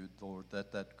gratitude, Lord,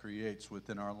 that creates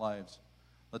within our lives.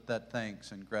 Let that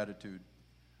thanks and gratitude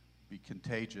be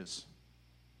contagious,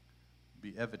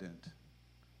 be evident,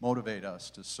 motivate us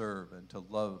to serve and to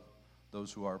love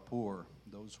those who are poor,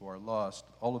 those who are lost,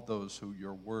 all of those who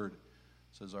your word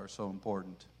says are so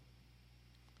important.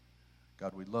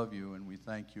 God, we love you and we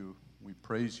thank you. We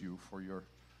praise you for your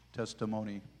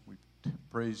testimony. We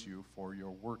praise you for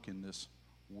your work in this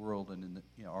world and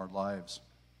in our lives.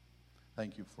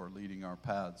 Thank you for leading our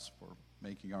paths, for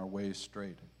making our ways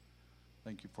straight.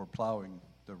 Thank you for plowing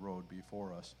the road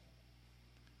before us.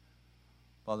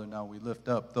 Father, now we lift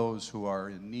up those who are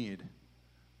in need,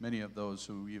 many of those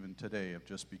who even today have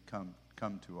just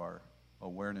come to our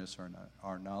awareness or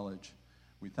our knowledge.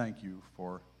 We thank you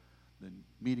for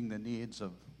meeting the needs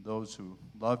of those who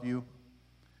love you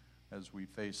as we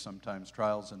face sometimes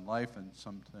trials in life and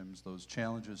sometimes those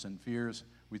challenges and fears.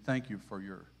 We thank you for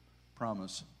your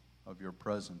promise of your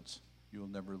presence. You will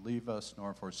never leave us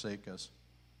nor forsake us.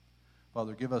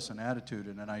 Father, give us an attitude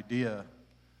and an idea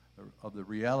of the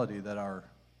reality that our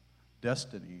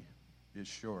destiny is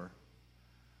sure,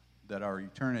 that our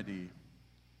eternity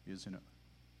is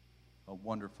a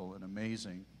wonderful and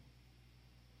amazing.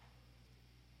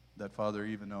 That, Father,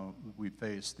 even though we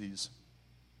face these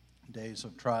days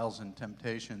of trials and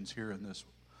temptations here in this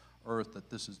earth, that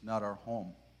this is not our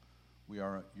home. We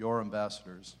are your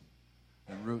ambassadors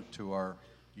en route to our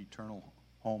eternal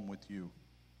home with you.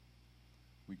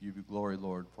 We give you glory,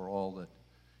 Lord, for all that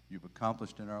you've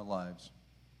accomplished in our lives.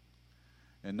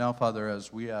 And now, Father,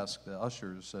 as we ask the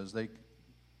ushers, as they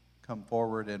come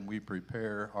forward and we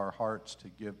prepare our hearts to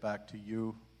give back to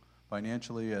you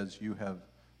financially as you have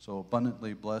so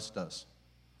abundantly blessed us,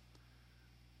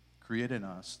 create in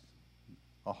us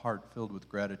a heart filled with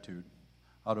gratitude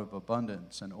out of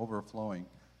abundance and overflowing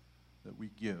that we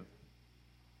give.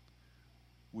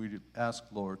 We ask,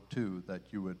 Lord, too, that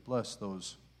you would bless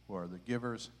those who are the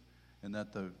givers and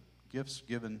that the gifts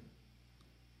given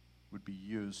would be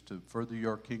used to further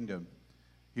your kingdom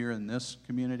here in this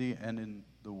community and in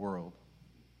the world.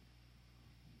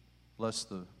 Bless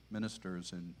the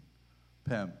ministers in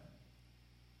PEM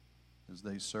as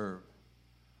they serve.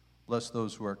 Bless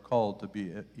those who are called to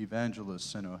be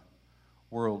evangelists in a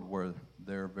world where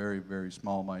they're a very, very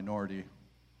small minority.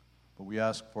 But we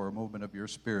ask for a movement of your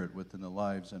Spirit within the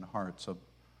lives and hearts of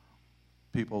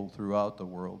people throughout the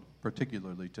world,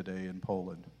 particularly today in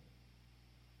Poland.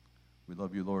 We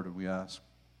love you, Lord, and we ask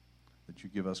that you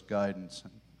give us guidance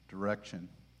and direction.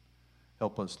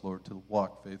 Help us, Lord, to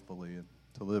walk faithfully and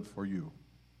to live for you.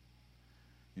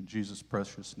 In Jesus'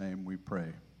 precious name we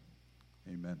pray.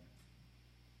 Amen.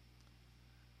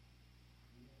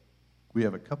 We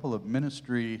have a couple of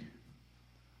ministry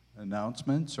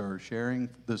announcements or sharing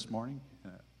this morning.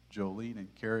 Jolene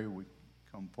and Carrie would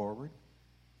come forward.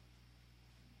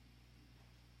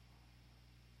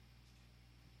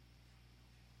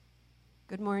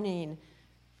 Good morning.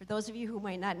 For those of you who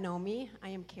might not know me, I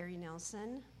am Carrie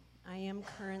Nelson. I am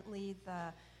currently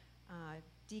the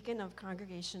Deacon of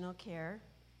Congregational Care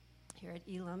here at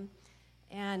Elam.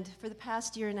 And for the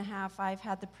past year and a half, I've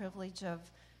had the privilege of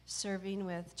serving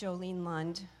with Jolene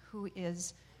Lund, who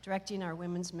is directing our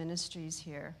women's ministries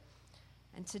here.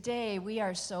 And today, we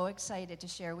are so excited to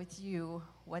share with you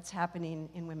what's happening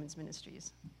in women's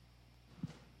ministries.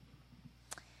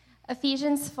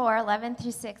 Ephesians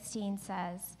 4:11-16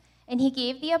 says, "And he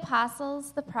gave the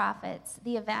apostles, the prophets,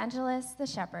 the evangelists, the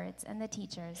shepherds, and the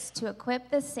teachers to equip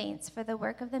the saints for the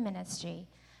work of the ministry,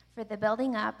 for the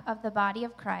building up of the body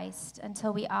of Christ,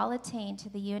 until we all attain to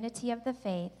the unity of the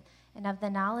faith and of the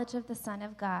knowledge of the Son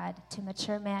of God, to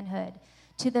mature manhood,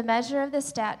 to the measure of the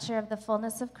stature of the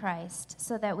fullness of Christ,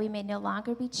 so that we may no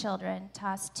longer be children,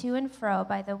 tossed to and fro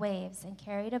by the waves and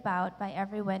carried about by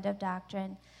every wind of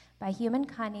doctrine, by human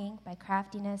cunning, by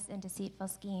craftiness and deceitful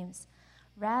schemes.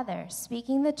 Rather,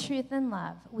 speaking the truth in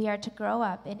love, we are to grow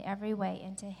up in every way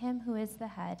into him who is the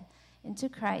head, into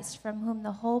Christ, from whom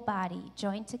the whole body,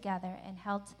 joined together and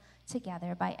held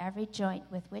together by every joint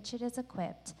with which it is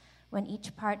equipped, when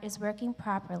each part is working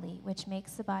properly, which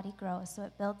makes the body grow so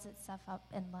it builds itself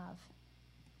up in love."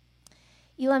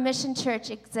 Elam Mission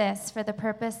Church exists for the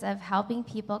purpose of helping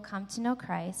people come to know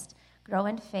Christ, grow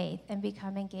in faith, and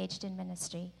become engaged in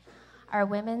ministry. Our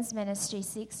women's ministry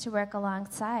seeks to work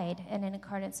alongside and in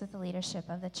accordance with the leadership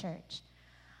of the church.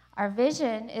 Our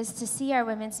vision is to see our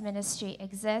women's ministry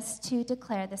exist to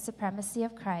declare the supremacy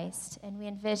of Christ, and we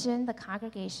envision the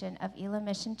congregation of Elam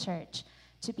Mission Church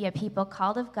to be a people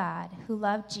called of God who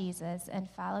love Jesus and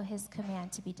follow his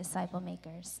command to be disciple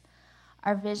makers.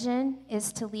 Our vision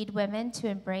is to lead women to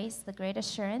embrace the great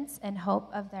assurance and hope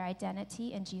of their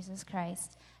identity in Jesus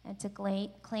Christ and to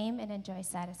claim and enjoy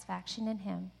satisfaction in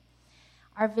him.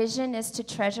 Our vision is to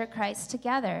treasure Christ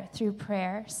together through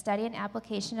prayer, study and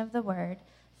application of the word,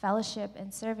 fellowship,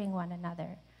 and serving one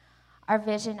another. Our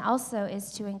vision also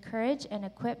is to encourage and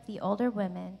equip the older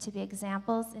women to be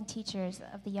examples and teachers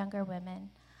of the younger women.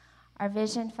 Our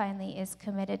vision, finally, is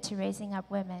committed to raising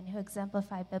up women who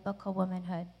exemplify biblical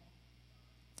womanhood.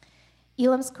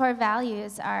 Elam's core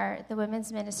values are the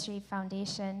Women's Ministry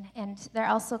Foundation, and they're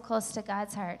also close to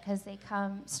God's heart because they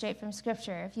come straight from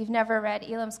Scripture. If you've never read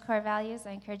Elam's core values,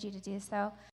 I encourage you to do so.